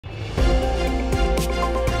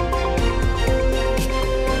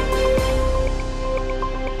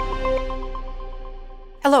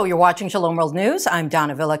Hello, you're watching Shalom World News. I'm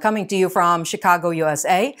Donna Villa, coming to you from Chicago,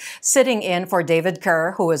 USA, sitting in for David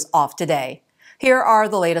Kerr, who is off today. Here are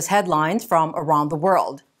the latest headlines from around the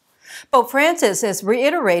world. Pope Francis has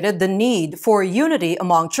reiterated the need for unity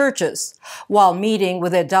among churches. While meeting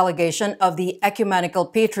with a delegation of the Ecumenical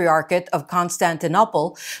Patriarchate of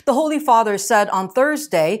Constantinople, the Holy Father said on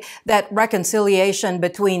Thursday that reconciliation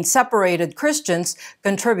between separated Christians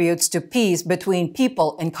contributes to peace between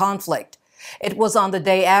people in conflict. It was on the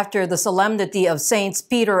day after the solemnity of Saints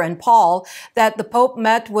Peter and Paul that the Pope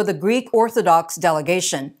met with the Greek Orthodox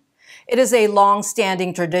delegation. It is a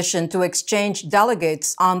long-standing tradition to exchange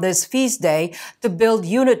delegates on this feast day to build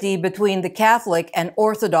unity between the Catholic and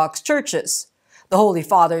Orthodox churches. The Holy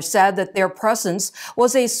Father said that their presence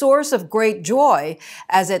was a source of great joy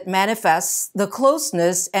as it manifests the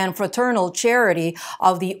closeness and fraternal charity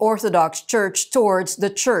of the Orthodox Church towards the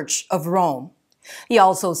Church of Rome. He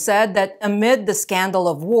also said that amid the scandal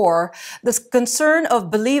of war, the concern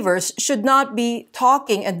of believers should not be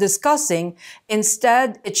talking and discussing.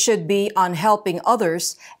 Instead, it should be on helping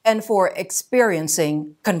others and for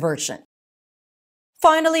experiencing conversion.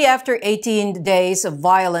 Finally, after 18 days of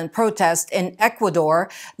violent protest in Ecuador,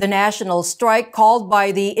 the national strike called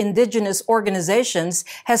by the indigenous organizations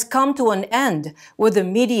has come to an end with the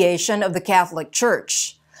mediation of the Catholic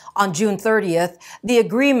Church. On June 30th, the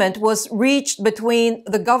agreement was reached between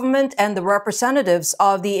the government and the representatives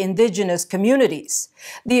of the indigenous communities.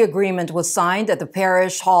 The agreement was signed at the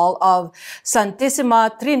parish hall of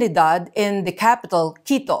Santissima Trinidad in the capital,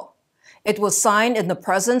 Quito. It was signed in the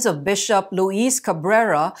presence of Bishop Luis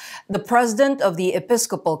Cabrera, the president of the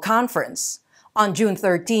Episcopal Conference. On June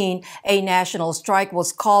 13, a national strike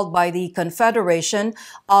was called by the Confederation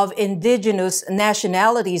of Indigenous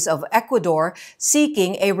Nationalities of Ecuador,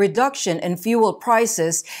 seeking a reduction in fuel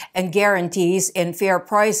prices and guarantees in fair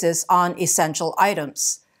prices on essential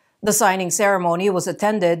items. The signing ceremony was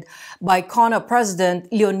attended by CONA President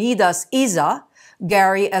Leonidas Iza,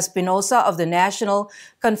 Gary Espinosa of the National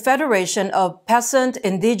Confederation of Peasant,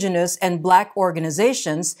 Indigenous, and Black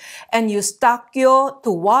Organizations, and Eustaquio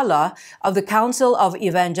Tuwala of the Council of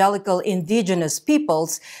Evangelical Indigenous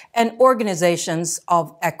Peoples and Organizations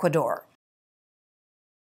of Ecuador.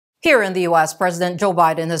 Here in the U.S., President Joe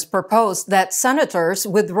Biden has proposed that senators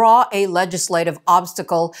withdraw a legislative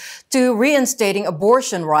obstacle to reinstating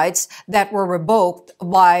abortion rights that were revoked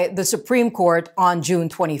by the Supreme Court on June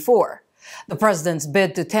 24. The president's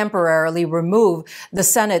bid to temporarily remove the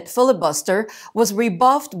Senate filibuster was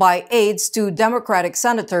rebuffed by aides to Democratic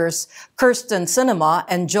Senators Kyrsten Sinema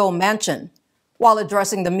and Joe Manchin. While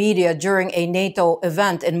addressing the media during a NATO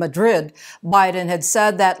event in Madrid, Biden had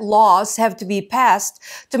said that laws have to be passed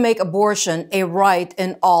to make abortion a right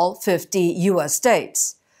in all 50 U.S.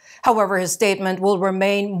 states. However, his statement will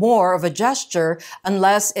remain more of a gesture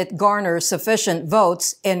unless it garners sufficient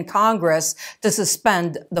votes in Congress to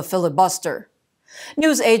suspend the filibuster.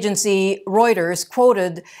 News agency Reuters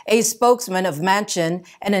quoted a spokesman of Manchin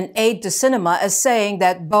and an aide to Sinema as saying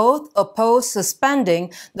that both oppose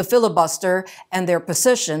suspending the filibuster and their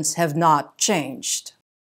positions have not changed.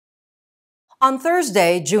 On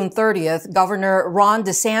Thursday, June 30th, Governor Ron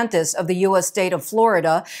DeSantis of the U.S. state of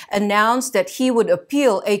Florida announced that he would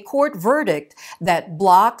appeal a court verdict that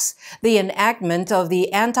blocks the enactment of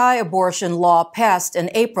the anti-abortion law passed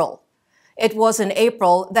in April. It was in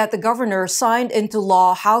April that the governor signed into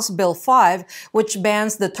law House Bill 5, which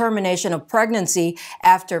bans the termination of pregnancy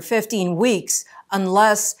after 15 weeks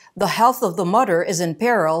unless the health of the mother is in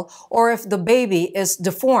peril or if the baby is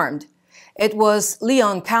deformed. It was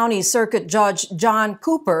Leon County Circuit Judge John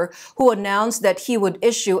Cooper who announced that he would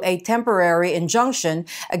issue a temporary injunction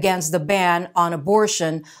against the ban on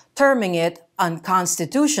abortion, terming it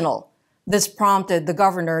unconstitutional. This prompted the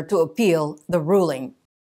governor to appeal the ruling.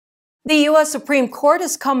 The U.S. Supreme Court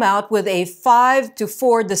has come out with a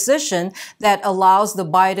 5-4 decision that allows the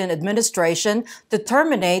Biden administration to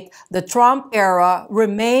terminate the Trump-era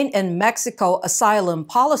Remain in Mexico asylum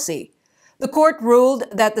policy. The court ruled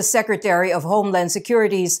that the Secretary of Homeland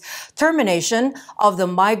Security's termination of the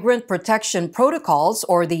Migrant Protection Protocols,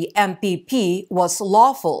 or the MPP, was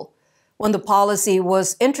lawful. When the policy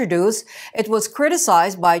was introduced, it was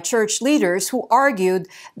criticized by church leaders who argued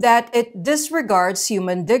that it disregards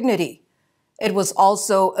human dignity. It was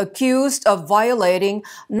also accused of violating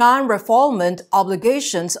non-refoulement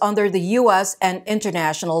obligations under the U.S. and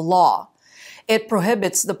international law. It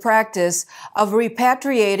prohibits the practice of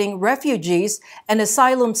repatriating refugees and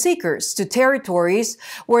asylum seekers to territories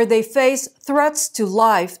where they face threats to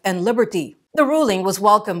life and liberty. The ruling was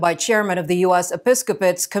welcomed by Chairman of the U.S.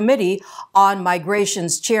 Episcopate's Committee on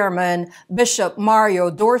Migration's Chairman Bishop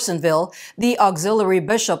Mario Dorsonville, the auxiliary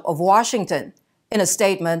bishop of Washington. In a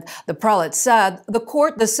statement, the prelate said the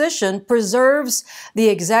court decision preserves the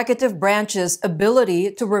executive branch's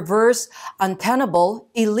ability to reverse untenable,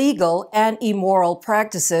 illegal, and immoral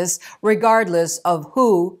practices regardless of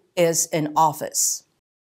who is in office.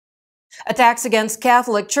 Attacks against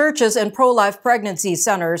Catholic churches and pro-life pregnancy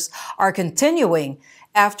centers are continuing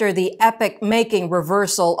after the epoch-making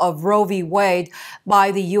reversal of Roe v. Wade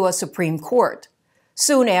by the U.S. Supreme Court.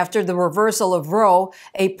 Soon after the reversal of Roe,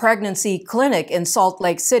 a pregnancy clinic in Salt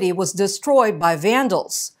Lake City was destroyed by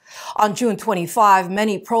vandals. On June 25,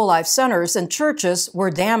 many pro-life centers and churches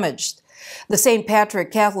were damaged. The St.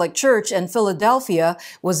 Patrick Catholic Church in Philadelphia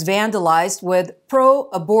was vandalized with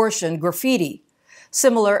pro-abortion graffiti.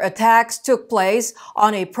 Similar attacks took place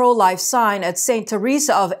on a pro-life sign at St.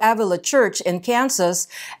 Teresa of Avila Church in Kansas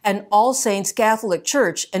and All Saints Catholic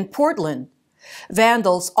Church in Portland.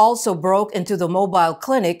 Vandals also broke into the mobile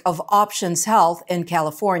clinic of Options Health in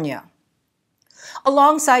California.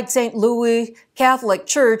 Alongside St. Louis Catholic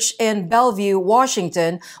Church in Bellevue,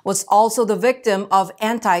 Washington, was also the victim of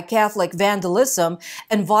anti-Catholic vandalism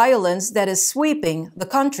and violence that is sweeping the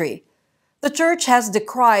country. The church has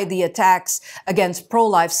decried the attacks against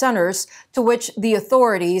pro-life centers, to which the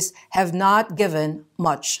authorities have not given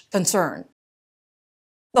much concern.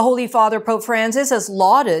 The Holy Father Pope Francis has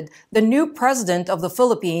lauded the new president of the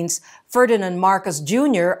Philippines, Ferdinand Marcos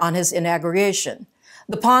Jr., on his inauguration.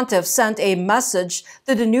 The pontiff sent a message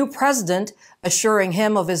to the new president, assuring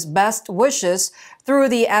him of his best wishes through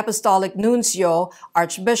the Apostolic Nuncio,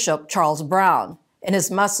 Archbishop Charles Brown. In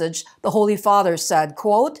his message, the Holy Father said,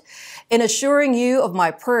 quote, "In assuring you of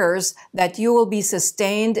my prayers that you will be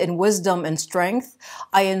sustained in wisdom and strength,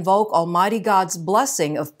 I invoke Almighty God's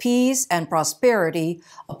blessing of peace and prosperity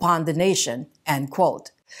upon the nation," end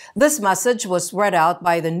quote. This message was read out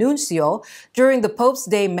by the nuncio during the Pope's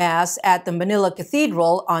Day Mass at the Manila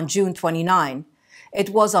Cathedral on June 29.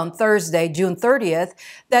 It was on Thursday, June 30th,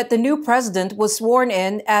 that the new president was sworn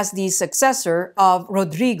in as the successor of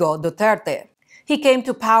Rodrigo Duterte. He came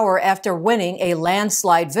to power after winning a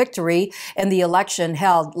landslide victory in the election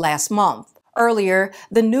held last month. Earlier,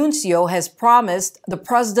 the nuncio has promised the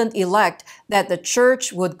president-elect that the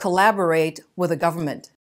church would collaborate with the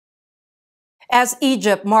government. As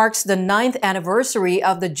Egypt marks the 9th anniversary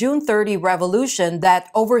of the June 30 revolution that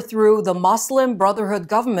overthrew the Muslim Brotherhood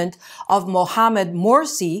government of Mohamed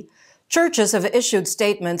Morsi, churches have issued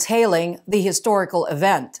statements hailing the historical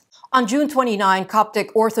event. On June 29,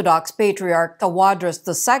 Coptic Orthodox Patriarch Tawadros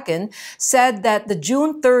II said that the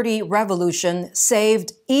June 30 revolution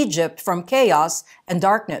saved Egypt from chaos and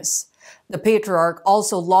darkness. The Patriarch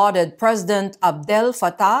also lauded President Abdel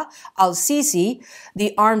Fattah al-Sisi,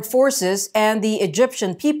 the armed forces, and the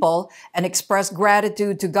Egyptian people, and expressed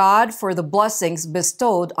gratitude to God for the blessings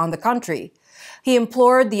bestowed on the country. He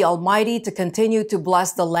implored the Almighty to continue to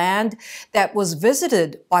bless the land that was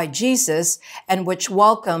visited by Jesus and which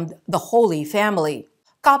welcomed the Holy Family.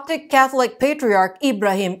 Coptic Catholic Patriarch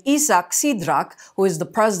Ibrahim Isaac Sidrak, who is the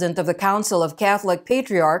president of the Council of Catholic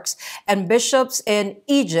Patriarchs and Bishops in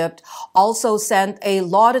Egypt, also sent a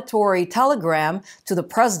laudatory telegram to the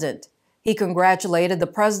president. He congratulated the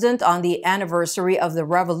president on the anniversary of the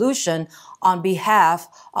revolution on behalf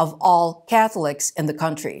of all Catholics in the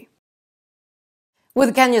country.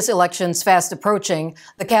 With Kenya's elections fast approaching,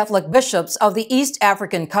 the Catholic bishops of the East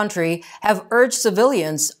African country have urged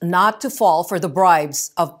civilians not to fall for the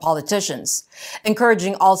bribes of politicians,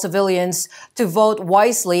 encouraging all civilians to vote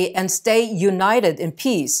wisely and stay united in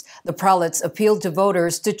peace. The prelates appealed to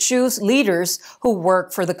voters to choose leaders who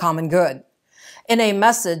work for the common good. In a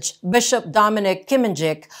message, Bishop Dominic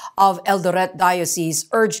Kiminjik of Eldoret Diocese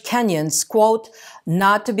urged Kenyans, quote,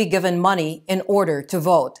 not to be given money in order to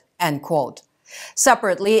vote, end quote.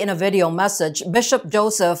 Separately, in a video message, Bishop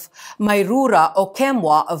Joseph Mairura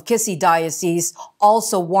Okemwa of Kisii Diocese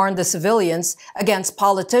also warned the civilians against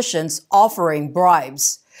politicians offering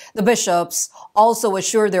bribes. The bishops also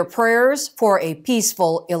assured their prayers for a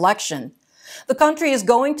peaceful election. The country is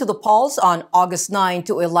going to the polls on August 9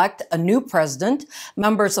 to elect a new president,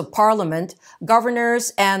 members of parliament,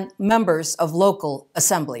 governors, and members of local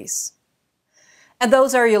assemblies. And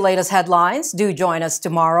those are your latest headlines. Do join us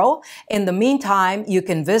tomorrow. In the meantime, you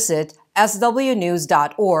can visit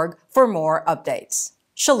swnews.org for more updates.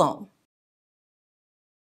 Shalom.